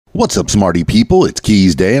What's up, smarty people? It's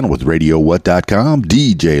Keys Dan with RadioWhat.com,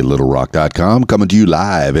 DJLittleRock.com, coming to you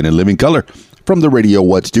live and in living color from the Radio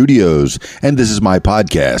What studios. And this is my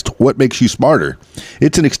podcast, What Makes You Smarter?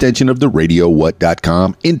 It's an extension of the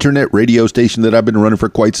RadioWhat.com internet radio station that I've been running for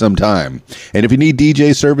quite some time. And if you need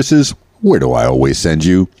DJ services, where do I always send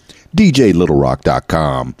you?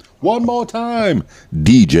 DJLittleRock.com. One more time,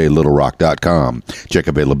 DJLittleRock.com. Check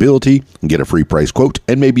availability and get a free price quote,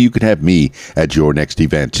 and maybe you can have me at your next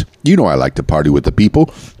event. You know I like to party with the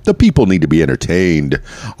people. The people need to be entertained.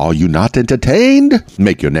 Are you not entertained?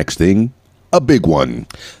 Make your next thing a big one.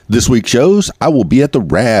 This week's shows, I will be at the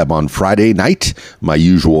Rab on Friday night, my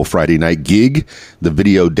usual Friday night gig, the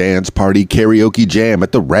video dance party karaoke jam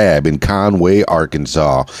at the Rab in Conway,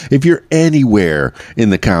 Arkansas. If you're anywhere in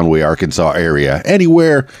the Conway, Arkansas area,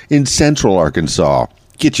 anywhere in central Arkansas,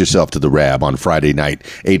 get yourself to the Rab on Friday night,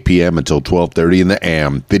 8 p.m. until 12:30 in the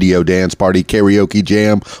AM. Video dance party, karaoke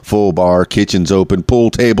jam, full bar, kitchens open,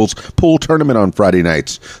 pool tables, pool tournament on Friday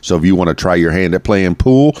nights. So if you want to try your hand at playing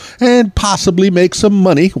pool and possibly make some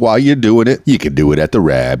money while you're doing it, you can do it at the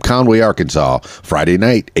Rab, Conway, Arkansas, Friday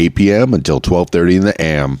night, 8 p.m. until 12:30 in the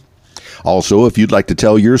AM. Also, if you'd like to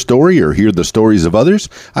tell your story or hear the stories of others,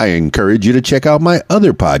 I encourage you to check out my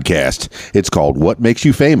other podcast. It's called What Makes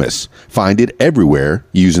You Famous. Find it everywhere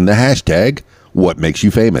using the hashtag What Makes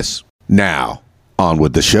You Famous. Now, on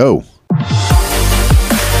with the show.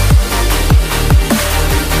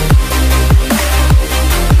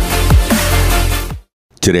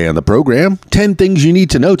 Today on the program, 10 things you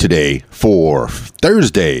need to know today for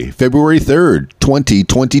Thursday, February 3rd,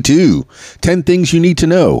 2022. 10 things you need to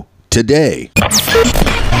know today.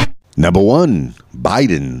 Number 1,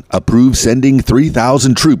 Biden approves sending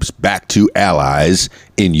 3,000 troops back to allies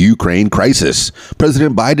in Ukraine crisis.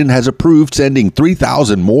 President Biden has approved sending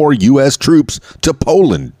 3,000 more U.S. troops to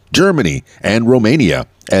Poland, Germany, and Romania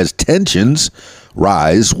as tensions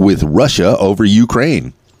rise with Russia over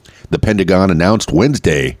Ukraine. The Pentagon announced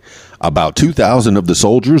Wednesday about 2,000 of the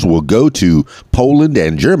soldiers will go to Poland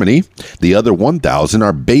and Germany. The other 1,000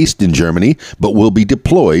 are based in Germany, but will be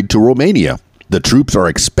deployed to Romania. The troops are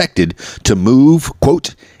expected to move,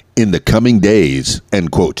 quote, in the coming days,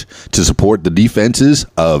 end quote, to support the defenses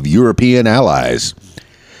of European allies,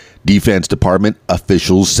 Defense Department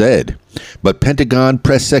officials said. But Pentagon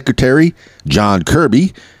Press Secretary John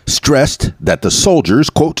Kirby stressed that the soldiers,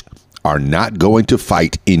 quote, are not going to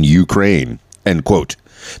fight in Ukraine, end quote.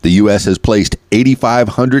 The U.S. has placed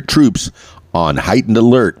 8,500 troops on heightened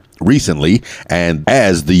alert recently, and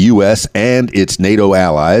as the U.S. and its NATO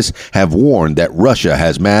allies have warned that Russia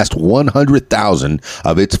has massed 100,000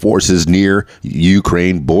 of its forces near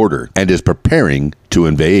Ukraine border and is preparing to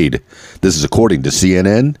invade. This is according to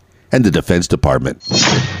CNN and the Defense Department.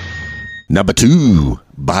 Number 2,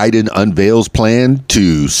 Biden unveils plan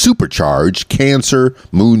to supercharge cancer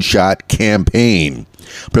moonshot campaign.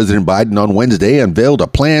 President Biden on Wednesday unveiled a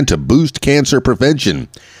plan to boost cancer prevention,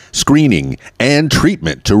 screening, and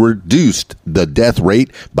treatment to reduce the death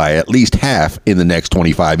rate by at least half in the next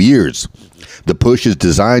 25 years. The push is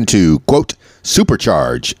designed to, quote,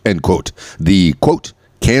 supercharge, end quote, the, quote,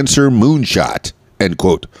 cancer moonshot, end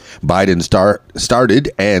quote. Biden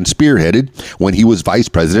started and spearheaded when he was vice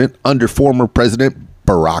president under former President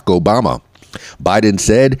Barack Obama. Biden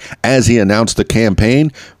said, as he announced the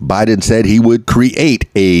campaign, Biden said he would create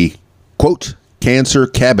a, quote, cancer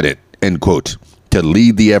cabinet, end quote, to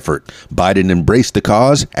lead the effort. Biden embraced the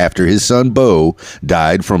cause after his son, Beau,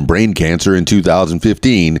 died from brain cancer in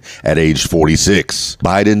 2015 at age 46.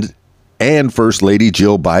 Biden and First Lady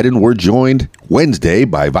Jill Biden were joined Wednesday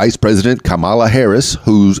by Vice President Kamala Harris,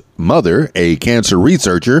 whose mother, a cancer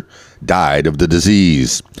researcher, died of the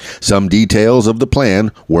disease. Some details of the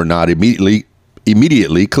plan were not immediately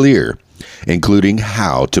clear, including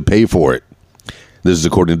how to pay for it. This is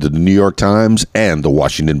according to the New York Times and the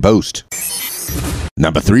Washington Post.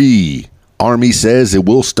 Number 3, Army says it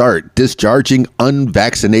will start discharging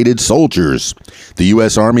unvaccinated soldiers. The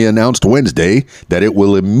U.S. Army announced Wednesday that it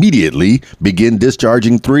will immediately begin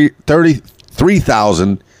discharging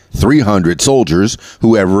 3,300 soldiers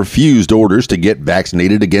who have refused orders to get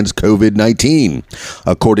vaccinated against COVID-19,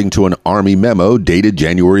 according to an Army memo dated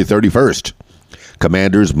January 31st.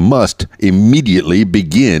 Commanders must immediately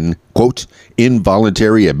begin, quote,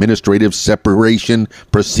 involuntary administrative separation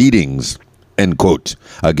proceedings, end quote,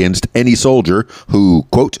 against any soldier who,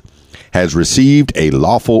 quote, has received a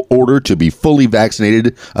lawful order to be fully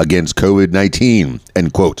vaccinated against COVID-19,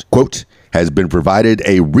 end quote, quote, has been provided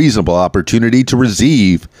a reasonable opportunity to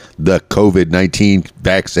receive the COVID-19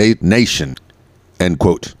 vaccination, end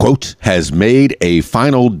quote, quote, has made a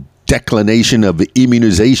final declination of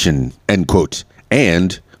immunization, end quote,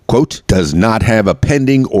 and, quote, does not have a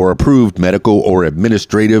pending or approved medical or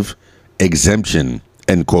administrative exemption,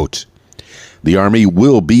 end quote. The Army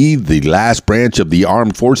will be the last branch of the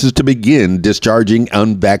armed forces to begin discharging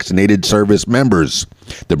unvaccinated service members.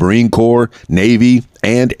 The Marine Corps, Navy,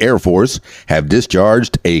 and Air Force have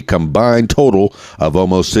discharged a combined total of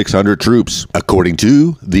almost 600 troops, according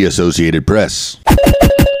to the Associated Press.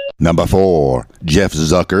 Number 4, Jeff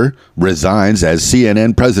Zucker resigns as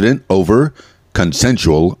CNN president over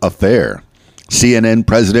consensual affair. CNN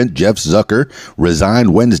President Jeff Zucker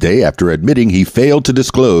resigned Wednesday after admitting he failed to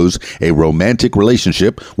disclose a romantic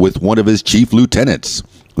relationship with one of his chief lieutenants.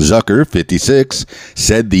 Zucker, 56,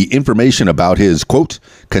 said the information about his, quote,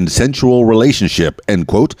 consensual relationship, end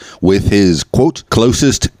quote, with his, quote,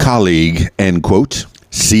 closest colleague, end quote,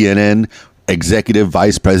 CNN Executive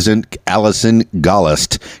Vice President Allison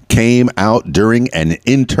Gollust, came out during an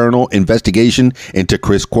internal investigation into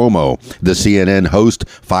Chris Cuomo, the CNN host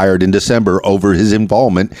fired in December over his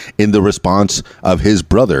involvement in the response of his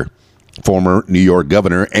brother, former New York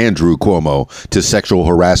Governor Andrew Cuomo, to sexual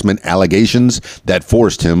harassment allegations that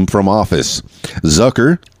forced him from office.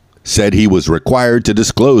 Zucker said he was required to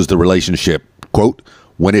disclose the relationship, quote,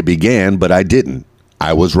 when it began, but I didn't.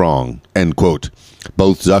 I was wrong, end quote.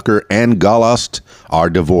 Both Zucker and Gollust are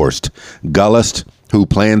divorced. Gollust, who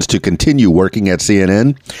plans to continue working at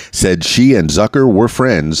CNN, said she and Zucker were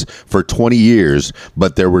friends for 20 years,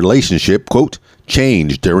 but their relationship, quote,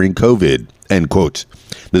 changed during COVID, end quote.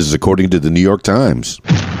 This is according to the New York Times.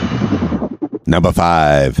 Number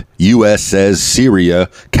 5, U.S. says Syria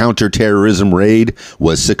counterterrorism raid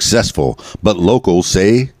was successful, but locals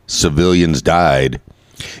say civilians died.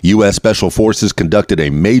 U.S. Special Forces conducted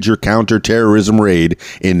a major counterterrorism raid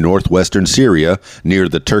in northwestern Syria near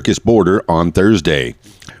the Turkish border on Thursday.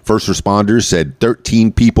 First responders said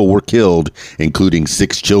 13 people were killed, including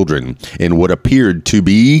 6 children, in what appeared to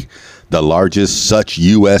be the largest such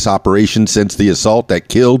U.S. operation since the assault that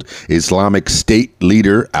killed Islamic State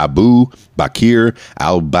leader Abu Bakr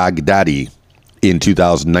al-Baghdadi in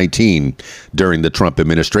 2019 during the Trump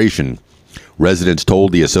administration. Residents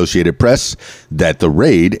told the Associated Press that the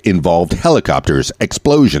raid involved helicopters,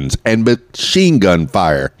 explosions, and machine gun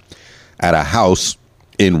fire at a house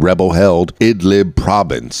in rebel-held Idlib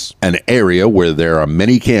province, an area where there are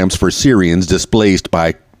many camps for Syrians displaced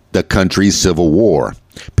by the country's civil war.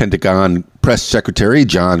 Pentagon Press Secretary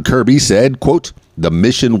John Kirby said, quote, the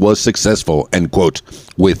mission was successful, end quote,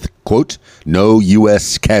 with, quote, no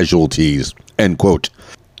U.S. casualties, end quote.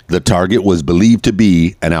 The target was believed to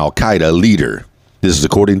be an al-Qaeda leader. This is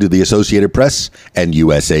according to the Associated Press and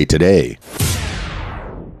USA Today.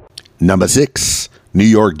 Number 6, New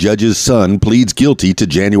York judge's son pleads guilty to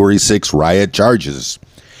January 6 riot charges.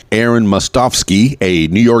 Aaron Mostovsky, a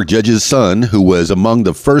New York judge's son who was among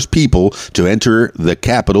the first people to enter the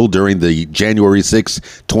Capitol during the January 6,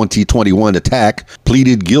 2021 attack,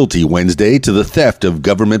 pleaded guilty Wednesday to the theft of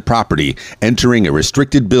government property, entering a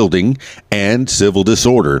restricted building, and civil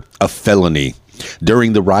disorder, a felony.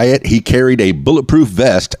 During the riot, he carried a bulletproof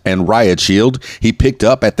vest and riot shield he picked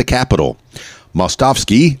up at the Capitol.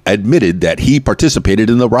 Mostovsky admitted that he participated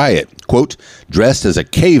in the riot, quote, dressed as a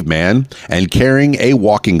caveman and carrying a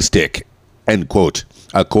walking stick, end quote,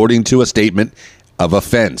 according to a statement of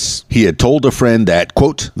offense. He had told a friend that,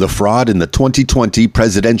 quote, the fraud in the 2020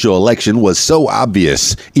 presidential election was so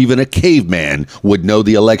obvious, even a caveman would know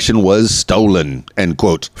the election was stolen, end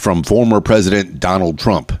quote, from former President Donald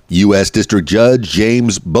Trump. U.S. District Judge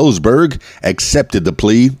James Boasberg accepted the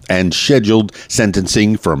plea and scheduled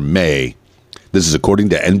sentencing for May. This is according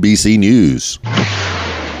to NBC News.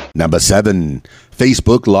 Number 7,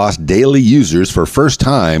 Facebook lost daily users for first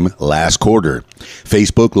time last quarter.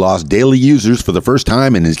 Facebook lost daily users for the first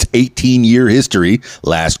time in its 18-year history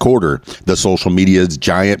last quarter, the social media's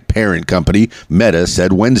giant parent company, Meta,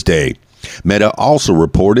 said Wednesday. Meta also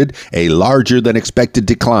reported a larger than expected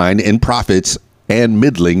decline in profits and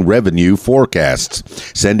middling revenue forecasts,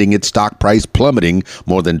 sending its stock price plummeting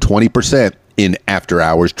more than 20% in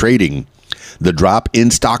after-hours trading. The drop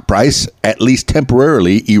in stock price, at least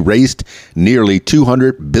temporarily, erased nearly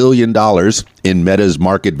 $200 billion in Meta's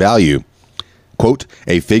market value, quote,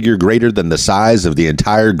 a figure greater than the size of the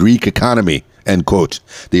entire Greek economy, end quote,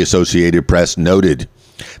 the Associated Press noted.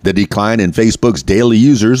 The decline in Facebook's daily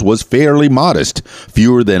users was fairly modest,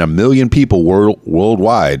 fewer than 1 million people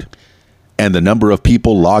worldwide. And the number of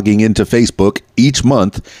people logging into Facebook each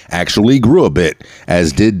month actually grew a bit,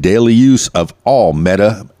 as did daily use of all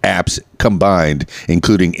Meta apps combined,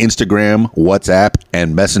 including Instagram, WhatsApp,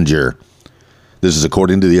 and Messenger. This is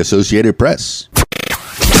according to the Associated Press.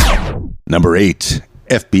 Number 8.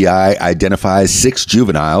 FBI identifies 6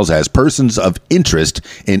 juveniles as persons of interest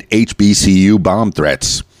in HBCU bomb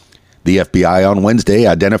threats. The FBI on Wednesday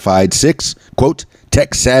identified 6, quote,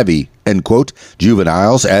 tech-savvy, end quote,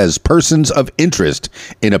 juveniles as persons of interest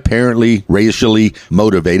in apparently racially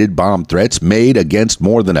motivated bomb threats made against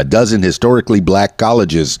more than a dozen historically black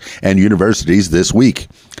colleges and universities this week.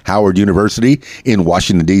 Howard University in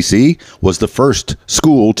Washington, D.C. was the first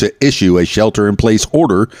school to issue a shelter-in-place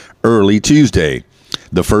order early Tuesday,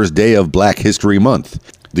 the first day of Black History Month.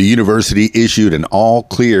 The university issued an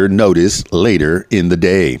all-clear notice later in the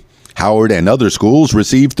day. Howard and other schools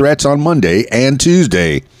received threats on Monday and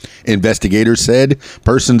Tuesday. Investigators said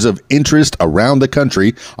persons of interest around the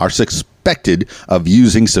country are suspected of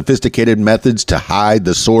using sophisticated methods to hide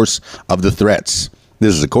the source of the threats.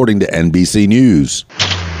 This is according to NBC News.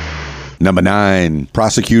 Number 9,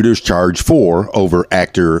 prosecutors charge 4 over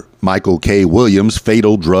actor Michael K. Williams'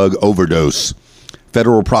 fatal drug overdose.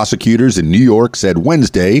 Federal prosecutors in New York said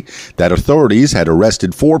Wednesday that authorities had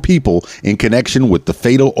arrested 4 people in connection with the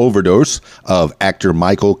fatal overdose of actor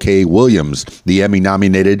Michael K. Williams, the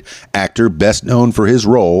Emmy-nominated actor best known for his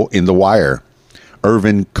role in The Wire.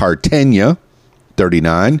 Irvin Cartagena,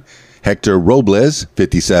 39, Hector Robles,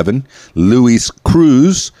 57, Luis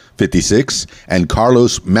Cruz, 56, and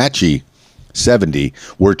Carlos Machi, 70,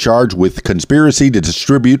 were charged with conspiracy to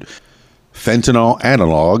distribute fentanyl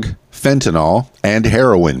analog, fentanyl, and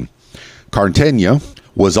heroin. Cartagena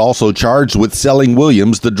was also charged with selling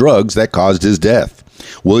Williams the drugs that caused his death.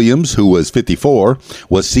 Williams, who was 54,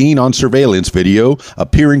 was seen on surveillance video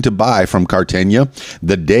appearing to buy from Cartagena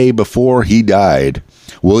the day before he died.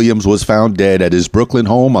 Williams was found dead at his Brooklyn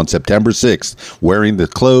home on September 6th, wearing the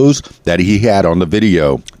clothes that he had on the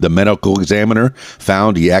video. The medical examiner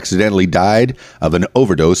found he accidentally died of an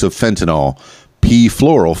overdose of fentanyl,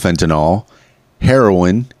 p-fluorylfentanyl,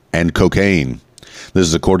 heroin, and cocaine. This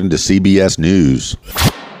is according to CBS News.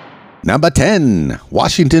 Number 10,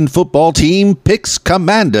 Washington football team picks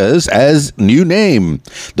Commanders as new name.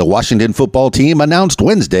 The Washington football team announced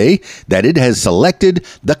Wednesday that it has selected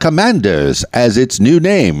the Commanders as its new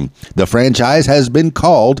name. The franchise has been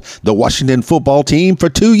called the Washington football team for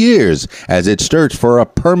 2 years as it searched for a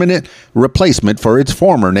permanent replacement for its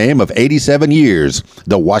former name of 87 years,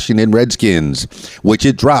 the Washington Redskins, which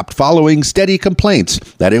it dropped following steady complaints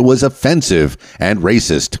that it was offensive and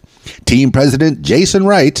racist. Team president Jason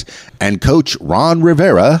Wright and coach Ron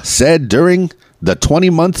Rivera said during the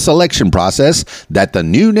 20-month selection process that the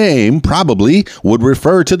new name probably would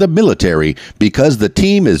refer to the military because the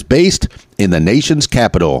team is based in the nation's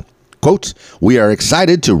capital. Quote, "We are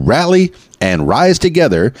excited to rally and rise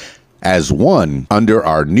together as one under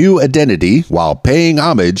our new identity while paying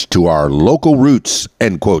homage to our local roots,"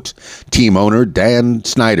 end quote. Team owner Dan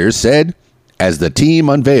Snyder said as the team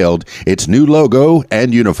unveiled its new logo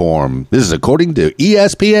and uniform. This is according to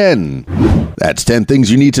ESPN. That's 10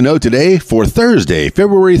 things you need to know today for Thursday,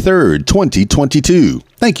 February 3rd, 2022.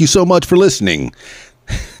 Thank you so much for listening.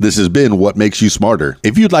 This has been What Makes You Smarter.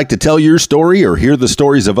 If you'd like to tell your story or hear the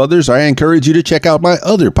stories of others, I encourage you to check out my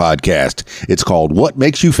other podcast. It's called What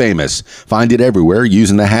Makes You Famous. Find it everywhere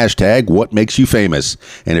using the hashtag What Makes You Famous.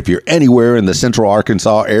 And if you're anywhere in the Central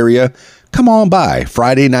Arkansas area, come on by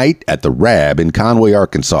Friday night at the Rab in Conway,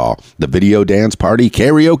 Arkansas. The video dance party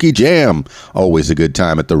karaoke jam. Always a good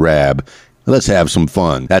time at the Rab. Let's have some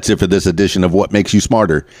fun. That's it for this edition of What Makes You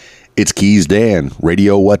Smarter. It's Keys Dan,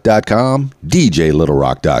 RadioWhat.com,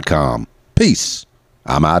 DJLittleRock.com. Peace.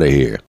 I'm out of here.